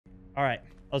All right,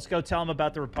 let's go tell him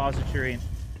about the repository.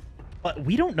 But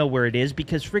we don't know where it is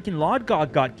because freaking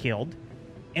Lodgok got killed,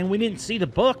 and we didn't see the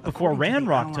book before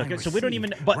Ranrock took it, so we don't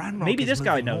even. But maybe this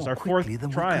guy knows. Our fourth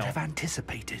trial. Have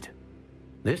anticipated.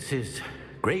 This is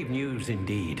grave news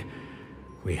indeed.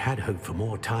 We had hoped for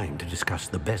more time to discuss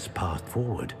the best path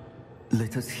forward.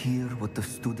 Let us hear what the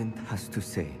student has to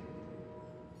say.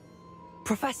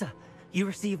 Professor, you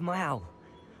received my owl.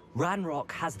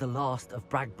 Ranrock has the last of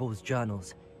Bragbor's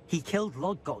journals. He killed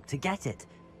Lodgok to get it.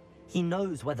 He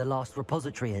knows where the last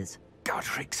repository is.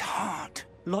 Godric's heart.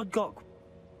 Lodgok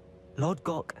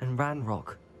and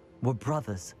Ranrock were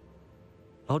brothers.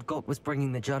 Lodgok was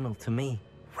bringing the journal to me.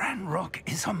 Ranrock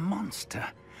is a monster.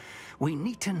 We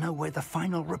need to know where the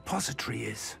final repository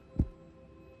is.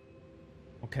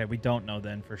 Okay, we don't know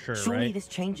then for sure, Surely right? this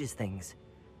changes things.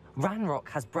 Ranrock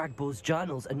has Bragbor's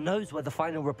journals and knows where the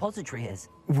final repository is.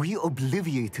 We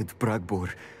obliviated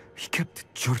Bragbor. He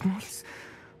kept journals?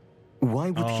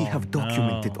 Why would he have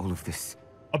documented all of this?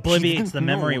 Obliviates the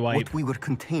memory wipe. What we were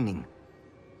containing.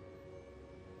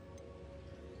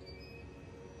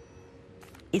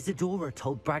 Isadora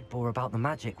told Bragbor about the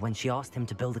magic when she asked him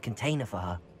to build a container for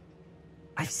her.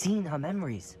 I've seen her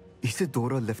memories.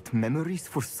 Isadora left memories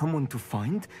for someone to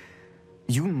find?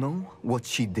 You know what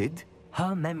she did?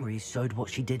 Her memories showed what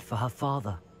she did for her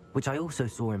father, which I also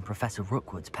saw in Professor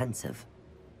Rookwood's pensive.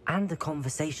 And a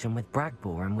conversation with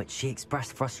Bragbor in which she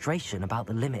expressed frustration about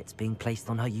the limits being placed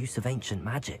on her use of ancient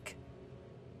magic.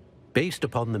 Based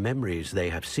upon the memories they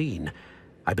have seen,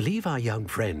 I believe our young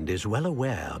friend is well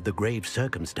aware of the grave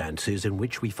circumstances in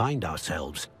which we find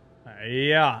ourselves.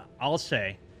 Yeah, I'll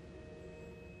say.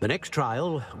 The next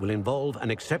trial will involve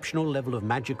an exceptional level of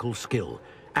magical skill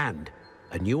and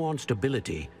a nuanced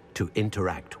ability to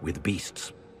interact with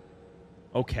beasts.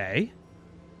 Okay.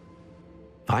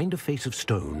 Find a face of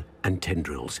stone and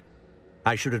tendrils.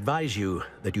 I should advise you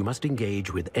that you must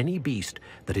engage with any beast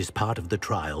that is part of the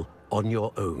trial on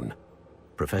your own.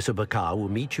 Professor Bakar will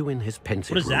meet you in his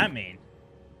pensive room. What does that mean?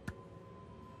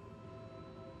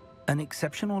 An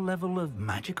exceptional level of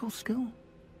magical skill?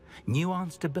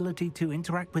 Nuanced ability to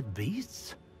interact with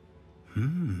beasts?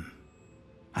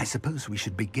 I suppose we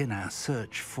should begin our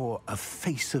search for a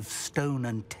face of stone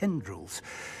and tendrils,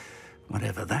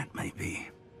 whatever that may be.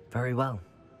 Very well.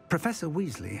 Professor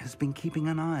Weasley has been keeping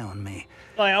an eye on me.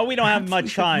 Oh, we don't have Perhaps we much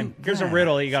should time. meet Here's a there,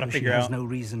 riddle you got to so figure she has out. no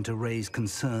reason to raise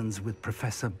concerns with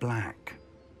Professor Black.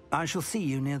 I shall see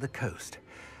you near the coast.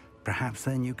 Perhaps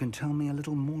then you can tell me a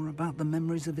little more about the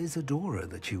memories of Isadora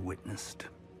that you witnessed.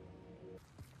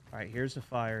 All right, here's a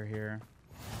fire here.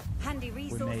 Handy We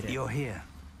made resource. it. You're here.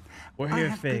 We're I here,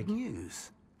 have Fig. good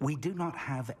news. We do not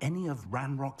have any of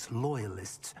Ranrock's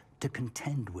loyalists to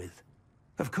contend with.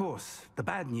 Of course, the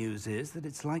bad news is that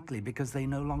it's likely because they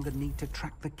no longer need to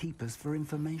track the Keepers for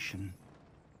information.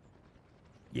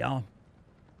 Yeah.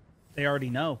 They already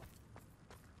know.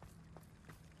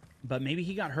 But maybe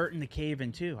he got hurt in the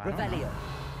cave-in too. I don't know. Revelio.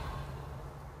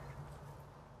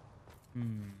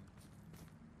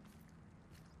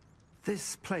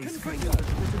 This place could use a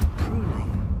bit of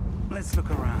pruning. Let's look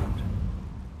around.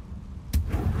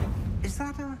 Is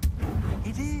that a...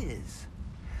 It is.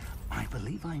 I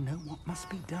believe I know what must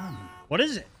be done. What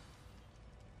is it?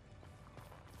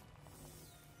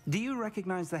 Do you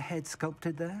recognize the head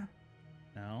sculpted there?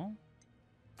 No.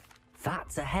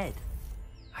 That's a head.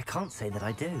 I can't say that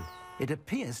I do. It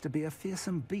appears to be a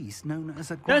fearsome beast known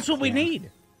as a That's what we graphorn.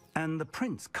 need. And the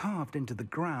prints carved into the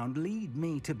ground lead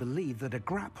me to believe that a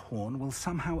graphorn will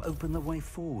somehow open the way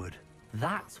forward.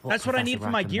 That's what That's what I Professor need for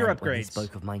my Rackham gear meant when he upgrades.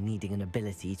 spoke of my needing an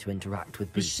ability to interact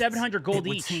with There's beasts. 700 gold It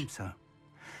would each. seem so.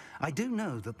 I do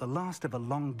know that the last of a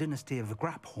long dynasty of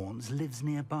graphorns lives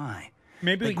nearby.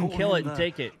 Maybe They we can call kill him it and the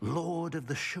take it. Lord of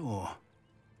the Shore.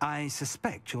 I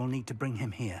suspect you'll need to bring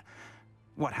him here.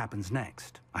 What happens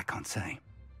next, I can't say.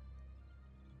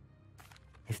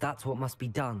 If that's what must be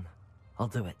done, I'll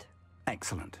do it.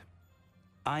 Excellent.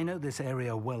 I know this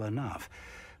area well enough.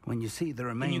 When you see the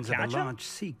remains of a catch 'em? large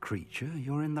sea creature,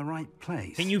 you're in the right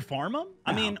place. Can you farm them?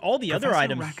 I Now, mean, all the other Professor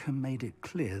items. Rackham made it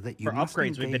clear that you for must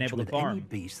upgrades we've been engage able to with any farm.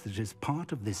 beast that is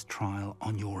part of this trial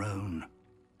on your own.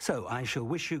 So I shall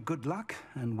wish you good luck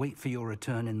and wait for your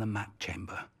return in the map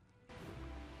chamber.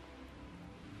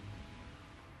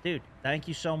 Dude, thank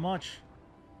you so much.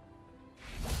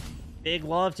 Big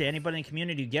love to anybody in the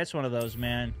community who gets one of those,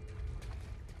 man.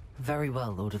 Very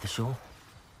well, Lord of the Shore.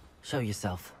 Show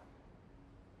yourself.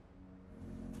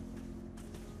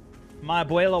 My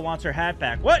abuela wants her hat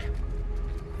back. What?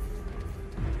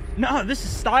 No, this is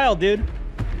style, dude.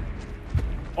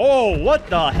 Oh, what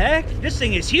the heck? This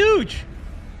thing is huge.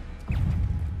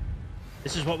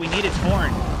 This is what we need. It's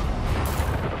horn.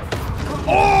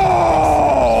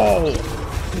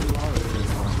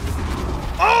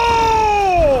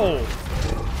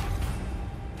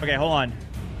 Okay, hold on.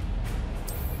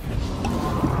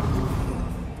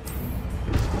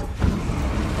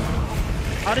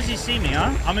 How does he see me,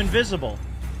 huh? I'm invisible.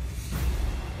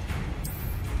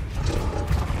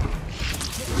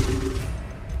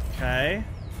 Okay.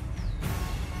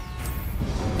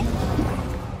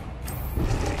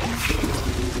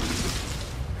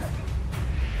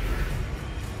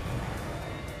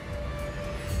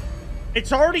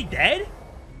 It's already dead?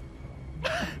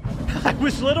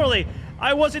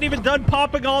 I wasn't even done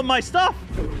popping all my stuff.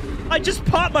 I just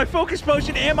popped my focus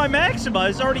potion and my Maxima.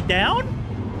 It's already down?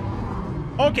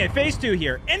 Okay, phase 2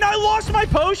 here. And I lost my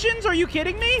potions? Are you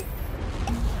kidding me?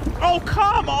 Oh,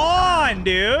 come on,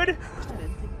 dude.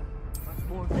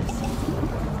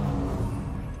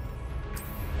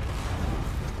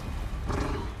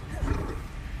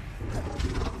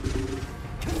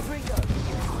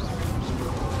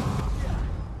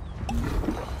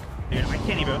 Dude, I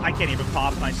can't even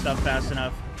pop my stuff fast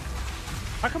enough.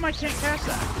 How come I can't cast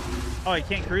that? Oh, I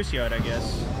can't Crucio it, I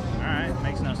guess. Alright,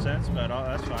 makes no sense, but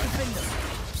that's fine.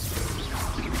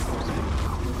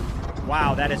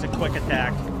 Wow, that is a quick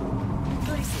attack.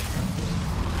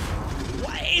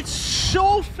 What? It's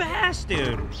so fast,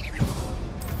 dude.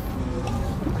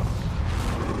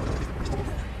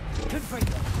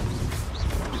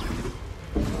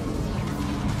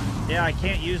 Yeah, I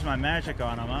can't use my magic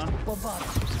on him, huh?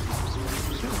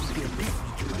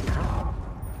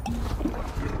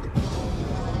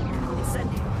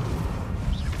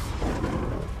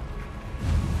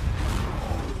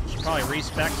 Should probably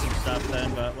respec some stuff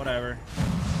then, but whatever.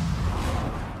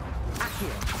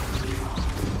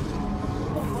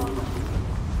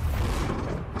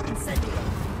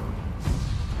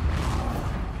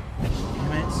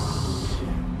 Damn it.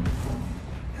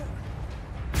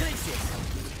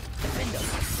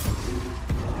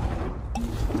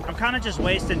 I'm kind of just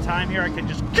wasting time here. I can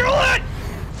just kill it!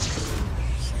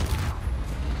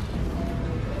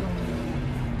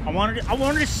 I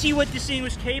wanted to see what this thing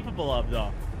was capable of,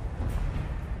 though.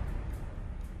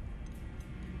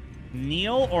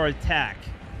 Kneel or attack?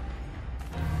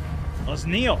 Let's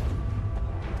kneel.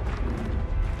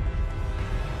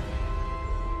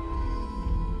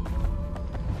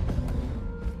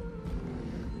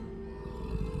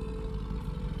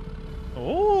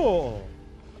 Oh.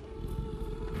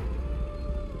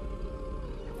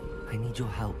 I need your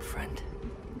help, friend.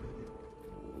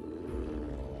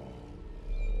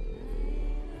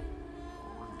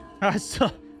 I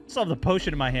still have the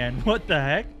potion in my hand. What the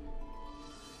heck?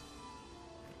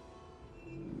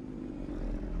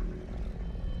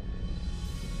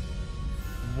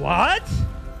 What?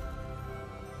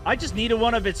 I just needed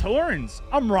one of its horns.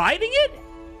 I'm riding it?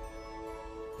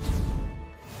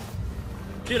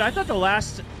 Dude, I thought the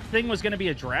last thing was going to be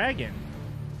a dragon.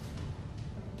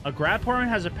 A grab horn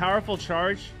has a powerful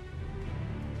charge.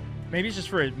 Maybe it's just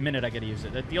for a minute I gotta use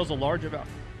it. That deals a large amount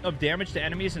of damage to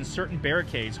enemies in certain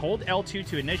barricades. Hold L2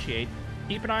 to initiate.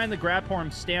 Keep an eye on the grab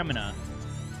horn's stamina.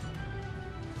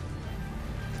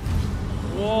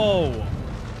 Whoa.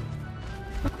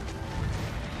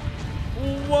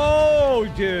 Whoa,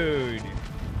 dude.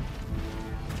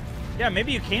 Yeah,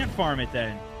 maybe you can't farm it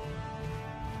then.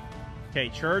 Okay,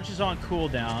 charge is on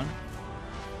cooldown.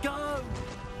 Go!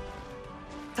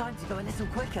 Time to go a little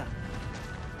quicker.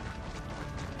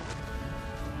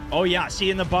 Oh yeah, see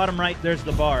in the bottom right, there's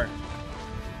the bar.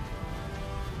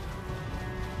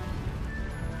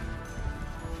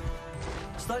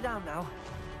 Slow down now.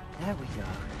 There we go.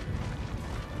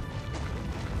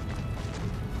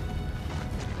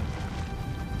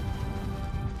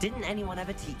 Didn't anyone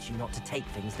ever teach you not to take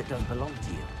things that don't belong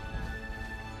to you?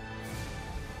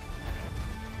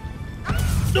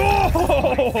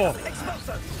 Oh!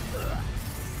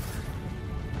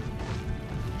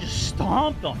 Just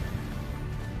stomped them.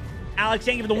 Alex,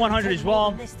 thank you for the 100 as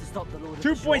well.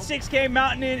 2.6k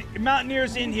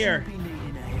Mountaineers in here.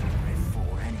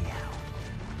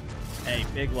 Hey,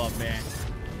 big love, man.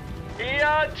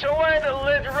 Yeah, Toy the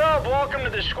Lid Rub, welcome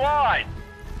to the squad.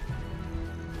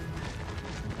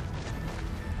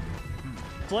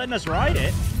 It's letting us ride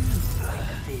it.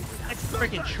 It's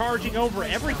freaking charging over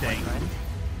everything.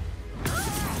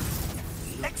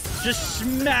 Just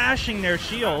smashing their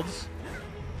shields.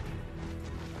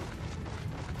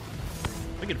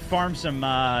 We could farm some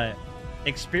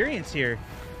experience here.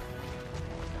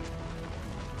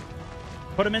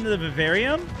 Put them into the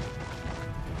vivarium?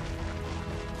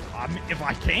 If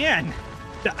I can.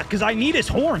 Because I need his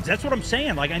horns. That's what I'm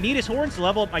saying. Like, I need his horns to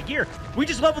level up my gear. We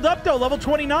just leveled up, though. Level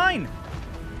 29.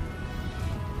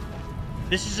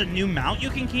 This is a new mount you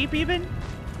can keep, even?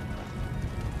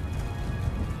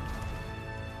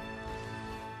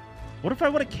 What if I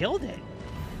would have killed it?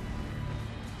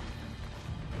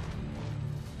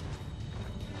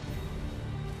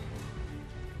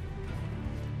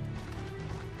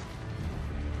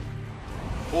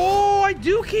 I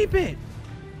do keep it.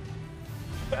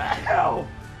 Ow.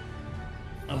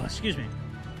 Oh, excuse me.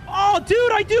 Oh,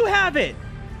 dude, I do have it.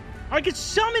 I could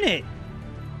summon it.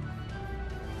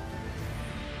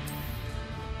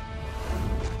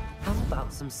 How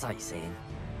about some sightseeing?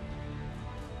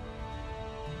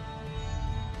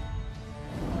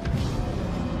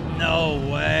 No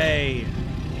way.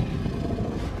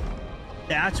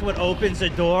 That's what opens a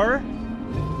door?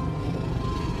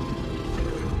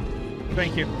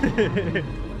 Thank you.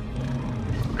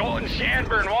 Golden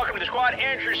Sandburn, welcome to the squad.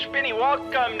 Andrew Spinney,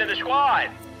 welcome to the squad.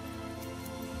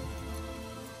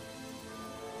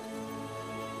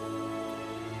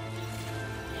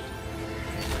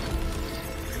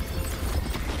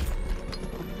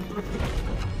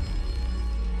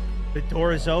 The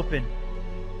door is open.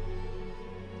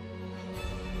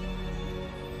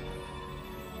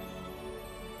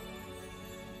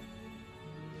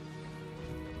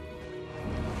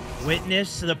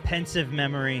 Witness the pensive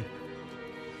memory.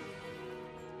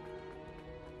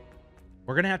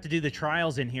 We're gonna have to do the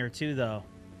trials in here too, though.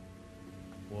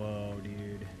 Whoa,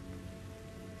 dude.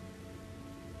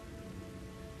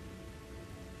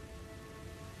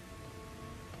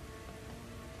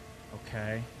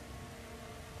 Okay.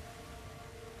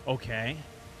 Okay.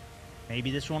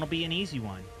 Maybe this one will be an easy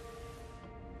one.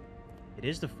 It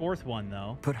is the fourth one,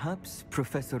 though. Perhaps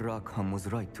Professor Rackham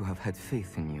was right to have had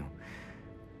faith in you.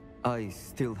 I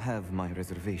still have my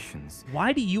reservations.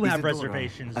 Why do you have Isadora,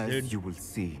 reservations, dude? as you will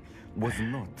see, was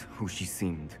not who she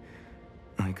seemed.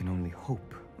 I can only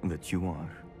hope that you are.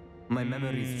 My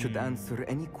memories should answer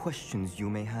any questions you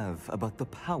may have about the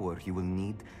power you will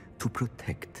need to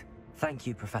protect. Thank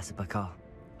you, Professor Bakar.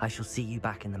 I shall see you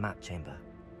back in the map chamber.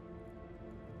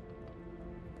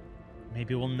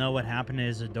 Maybe we'll know what happened to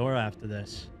Isadora after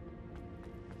this.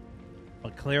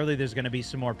 But clearly there's going to be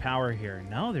some more power here.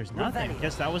 No, there's nothing. I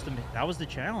guess that was the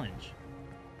challenge.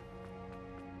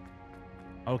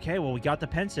 Okay, well, we got the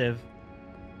pensive.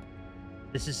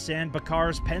 This is San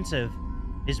Bakar's pensive.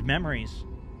 His memories.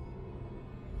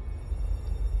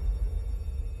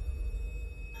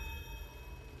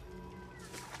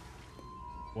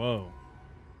 Whoa.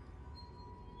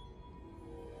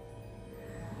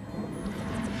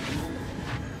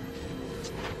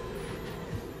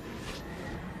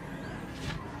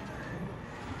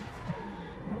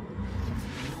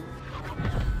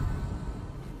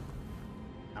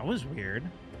 That was weird.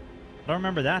 I don't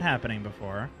remember that happening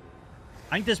before.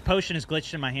 I think this potion is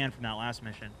glitched in my hand from that last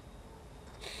mission.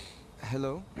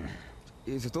 Hello?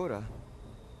 Isadora?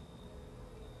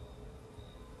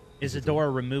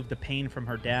 Isadora removed the pain from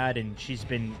her dad, and she's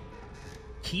been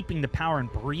keeping the power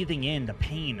and breathing in the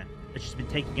pain that she's been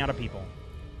taking out of people.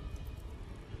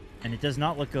 And it does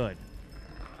not look good.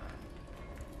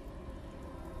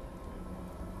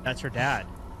 That's her dad.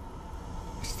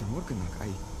 Mr. Morganach,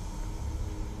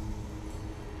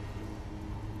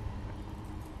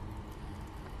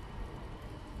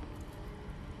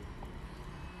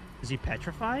 Is he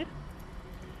petrified?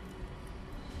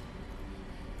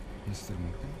 Mr.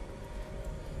 Morgan?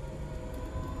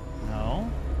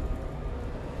 No.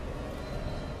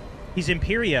 He's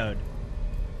Imperioed,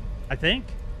 I think.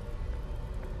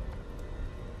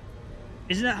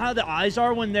 Isn't that how the eyes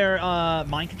are when they're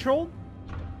mind controlled?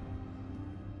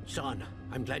 Son,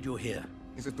 I'm glad you're here.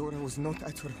 Isadora was not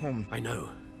at her home. I know.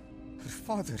 Her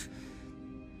father...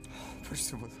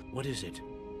 Percival. What is it?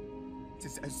 It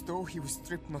is as though he was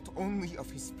stripped not only of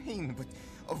his pain, but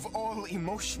of all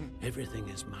emotion. Everything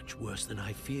is much worse than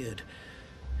I feared.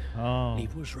 Oh.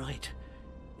 Neve was right.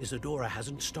 Isadora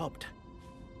hasn't stopped.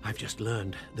 I've just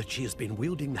learned that she has been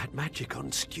wielding that magic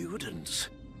on students.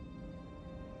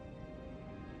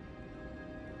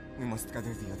 We must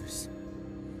gather the others.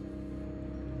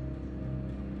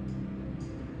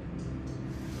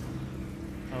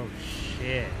 Oh,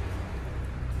 shit.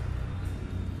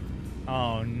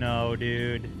 Oh, no,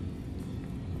 dude.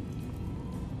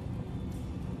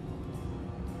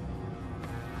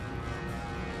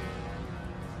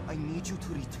 I need you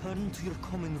to return to your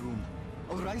common room,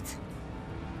 all right?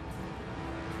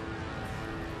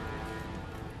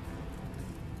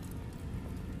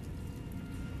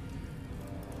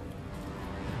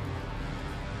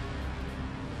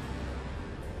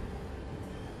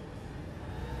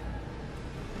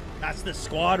 That's the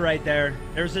squad right there.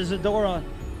 There's Isadora.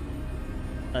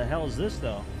 The hell is this,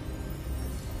 though?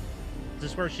 Is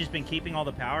this where she's been keeping all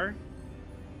the power?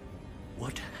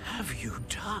 What have you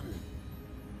done?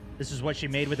 This is what she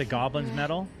made with the goblin's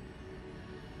medal?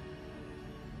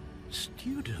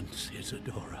 Students,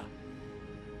 Isadora.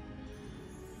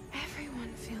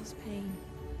 Everyone feels pain.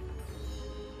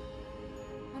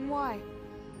 And why?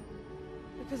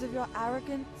 Because of your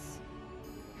arrogance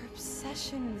Her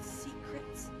obsession with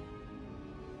secrets.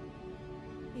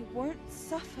 He won't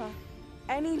suffer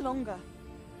any longer.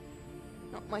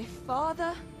 Not my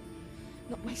father,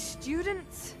 not my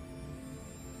students,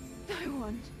 no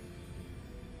one.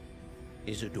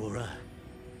 Isadora,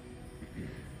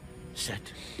 set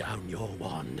down your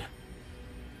wand.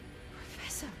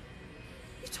 Professor,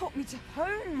 you taught me to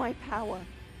hone my power,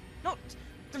 not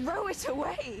throw it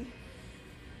away.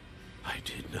 I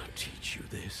did not teach you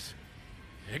this.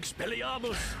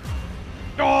 Expelliarmus!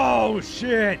 Oh,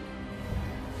 shit!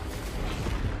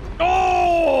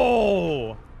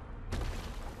 Oh!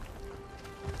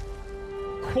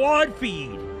 Quad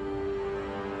feed!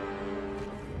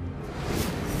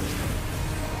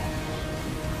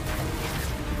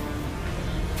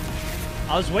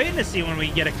 I was waiting to see when we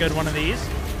get a good one of these.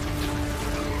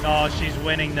 Oh, she's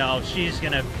winning though. She's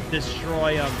gonna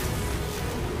destroy him.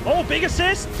 Oh, big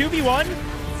assist! 2v1.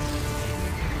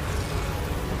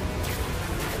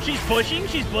 She's pushing,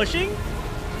 she's pushing.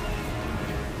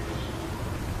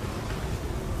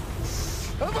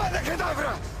 Avada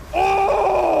kedavra!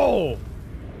 Oh!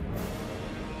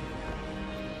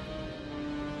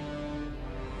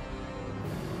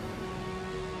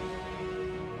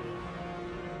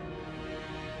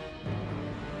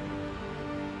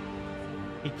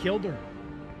 He killed her.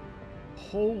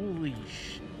 Holy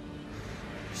shit.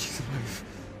 She's alive.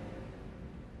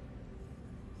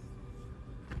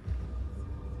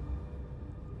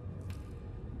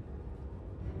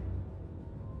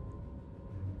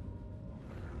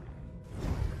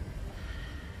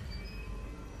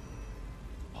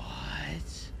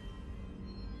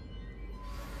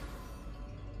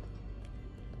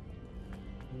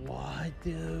 What,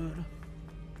 dude?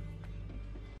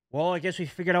 Well, I guess we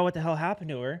figured out what the hell happened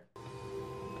to her.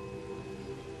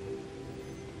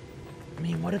 I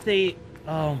mean, what if they...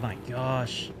 Oh my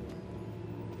gosh.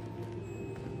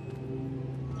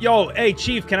 Yo, hey,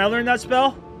 Chief, can I learn that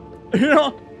spell? You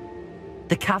know?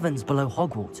 The caverns below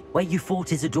Hogwarts, where you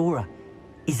fought Isadora.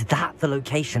 Is that the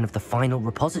location of the final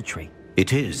repository?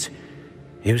 It is.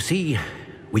 You see,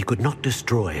 we could not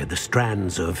destroy the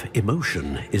strands of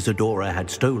emotion Isadora had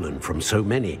stolen from so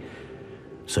many.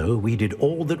 So we did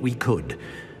all that we could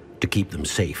to keep them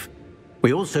safe.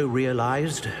 We also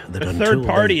realized that until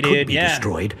they could be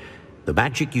destroyed, the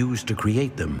magic used to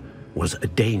create them was a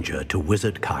danger to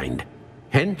wizard kind.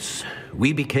 Hence,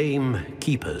 we became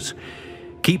keepers.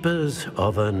 Keepers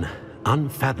of an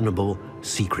unfathomable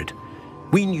secret.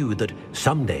 We knew that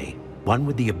someday, one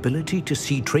with the ability to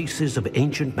see traces of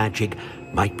ancient magic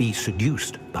might be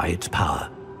seduced by its power.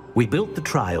 We built the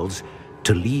trials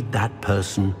to lead that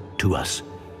person to us,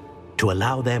 to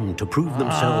allow them to prove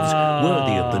themselves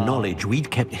worthy of the knowledge we'd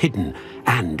kept hidden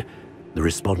and the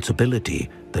responsibility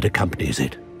that accompanies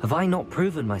it. Have I not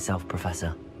proven myself,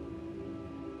 Professor?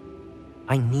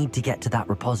 I need to get to that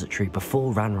repository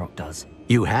before Ranrock does.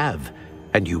 You have,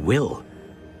 and you will.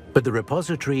 But the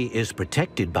repository is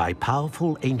protected by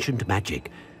powerful ancient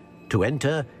magic. To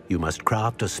enter, you must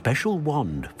craft a special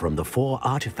wand from the 4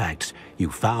 artifacts you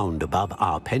found above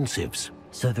our pensives.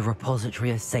 So the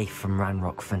repository is safe from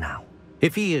Ranrock for now?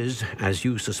 If he is, as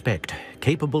you suspect,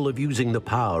 capable of using the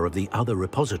power of the other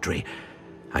repository,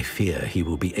 I fear he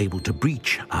will be able to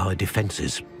breach our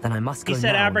defenses. Then I must go. He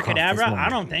said now and craft this abracadabra? wand. I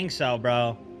don't think so,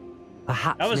 bro.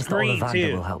 Perhaps that was Mr. green, Ollivander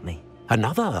too. will help me.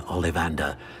 Another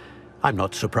Ollivander? I'm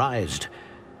not surprised.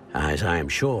 As I am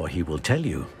sure he will tell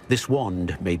you, this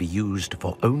wand may be used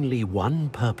for only one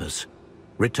purpose.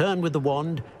 Return with the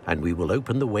wand, and we will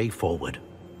open the way forward.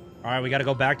 All right, we got to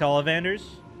go back to Ollivander's.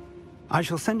 I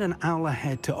shall send an owl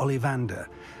ahead to Ollivander.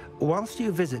 Whilst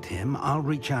you visit him, I'll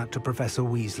reach out to Professor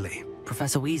Weasley.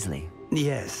 Professor Weasley?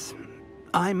 Yes.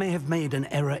 I may have made an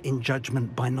error in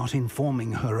judgment by not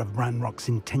informing her of Ranrock's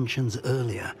intentions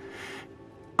earlier.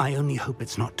 I only hope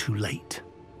it's not too late.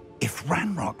 If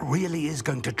Ranrock really is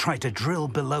going to try to drill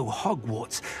below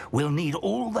Hogwarts, we'll need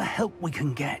all the help we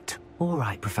can get. All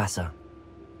right, Professor.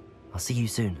 I'll see you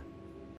soon.